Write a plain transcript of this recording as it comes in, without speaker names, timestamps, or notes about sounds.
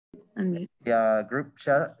Group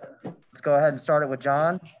chat. Let's go ahead and start it with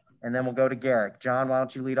John, and then we'll go to Garrick. John, why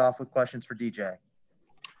don't you lead off with questions for DJ?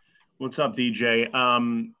 What's up, DJ?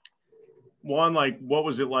 One, like, what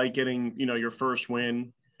was it like getting, your first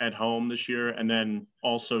win at home this year? And then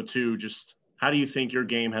also, two, just how do you think your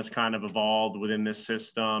game has kind of evolved within this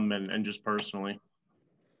system and just personally?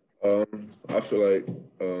 I feel like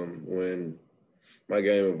when my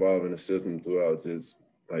game evolved in the system throughout, just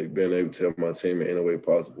like being able to help my team in any way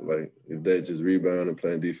possible. Like if they just rebound and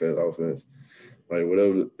playing defense, offense, like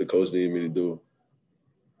whatever the coach needs me to do,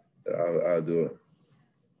 I'll do it.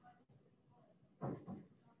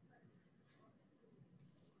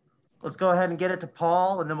 Let's go ahead and get it to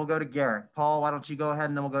Paul, and then we'll go to Garrick. Paul, why don't you go ahead,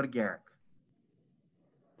 and then we'll go to Garrick.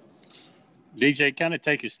 DJ, kind of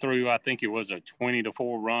take us through, I think it was a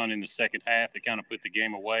 20-4 run in the second half that kind of put the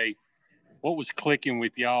game away. What was clicking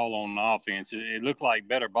with y'all on offense? It looked like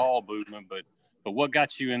better ball movement, but what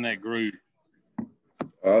got you in that groove?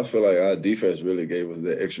 I feel like our defense really gave us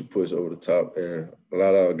that extra push over the top, and a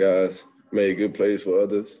lot of our guys made good plays for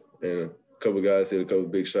others, and a couple of guys hit a couple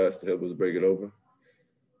of big shots to help us break it open.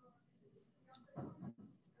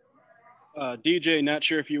 DJ, not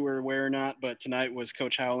sure if you were aware or not, but tonight was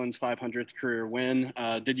Coach Howland's 500th career win.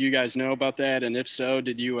 Did you guys know about that? And if so,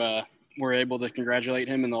 did you were able to congratulate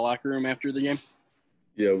him in the locker room after the game?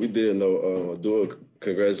 Yeah, we did know. Dua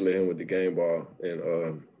congratulate him with the game ball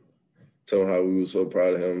and tell him how we were so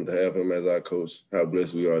proud of him to have him as our coach, how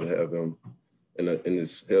blessed we are to have him in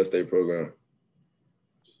this Hell State program.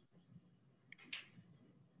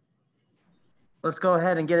 Let's go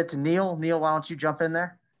ahead and get it to Neil. Neil, why don't you jump in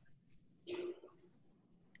there?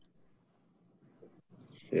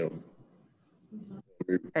 Yeah.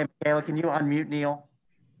 Hey, Michaela, can you unmute Neil?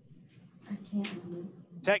 I can't unmute.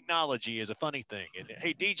 Technology is a funny thing.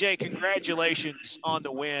 Hey, DJ, congratulations on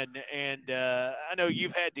the win. And I know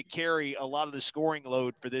you've had to carry a lot of the scoring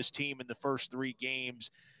load for this team in the first 3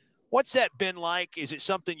 games. What's that been like? Is it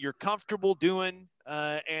something you're comfortable doing?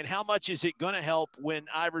 And how much is it going to help when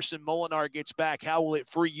Iverson Molinar gets back? How will it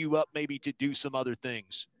free you up maybe to do some other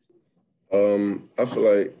things? I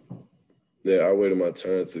feel like I waited my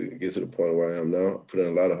turn to get to the point where I am now. I put in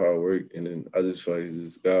a lot of hard work, and then I just feel like it's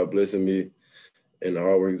just God blessing me, and the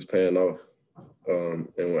hard work is paying off. And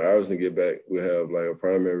when Iverson get back, we'll have like a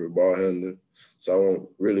primary ball handler, so I won't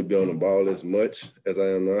really be on the ball as much as I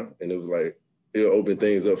am now. And it was like it'll open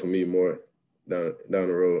things up for me more down the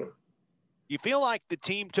road. You feel like the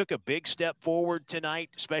team took a big step forward tonight,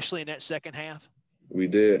 especially in that second half? We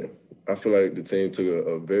did. I feel like the team took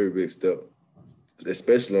a very big step,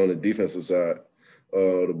 especially on the defensive side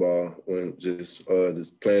of the ball, when just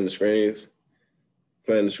playing the screens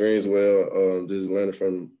well, just learning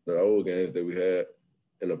from the old games that we had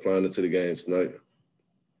and applying it to the games tonight.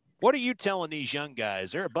 What are you telling these young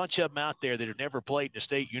guys? There are a bunch of them out there that have never played in a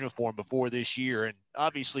state uniform before this year, and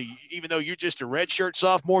obviously, even though you're just a redshirt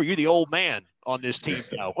sophomore, you're the old man on this team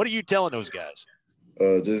now. What are you telling those guys?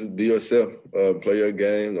 Just be yourself. Play your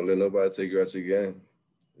game. Don't let nobody take you out your game.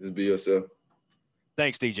 Just be yourself.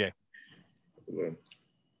 Thanks, DJ.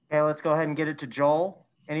 Okay, let's go ahead and get it to Joel.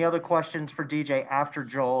 Any other questions for DJ after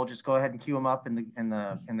Joel? Just go ahead and queue him up in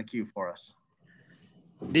the queue for us.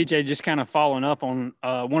 DJ, just kind of following up on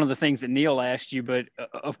one of the things that Neil asked you, but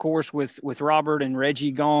of course with Robert and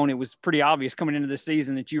Reggie gone, it was pretty obvious coming into the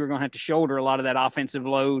season that you were going to have to shoulder a lot of that offensive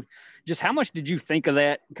load. Just how much did you think of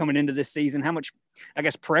that coming into this season? How much, I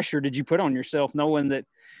guess, pressure did you put on yourself, knowing that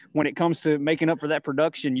when it comes to making up for that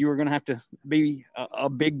production, you were going to have to be a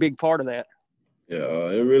big part of that?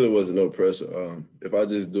 Yeah, it really wasn't no pressure. If I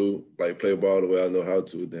just play ball the way I know how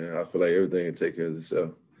to, then I feel like everything can take care of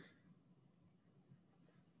itself.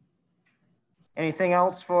 Anything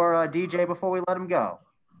else for DJ before we let him go?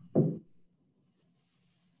 All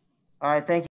right, thank you.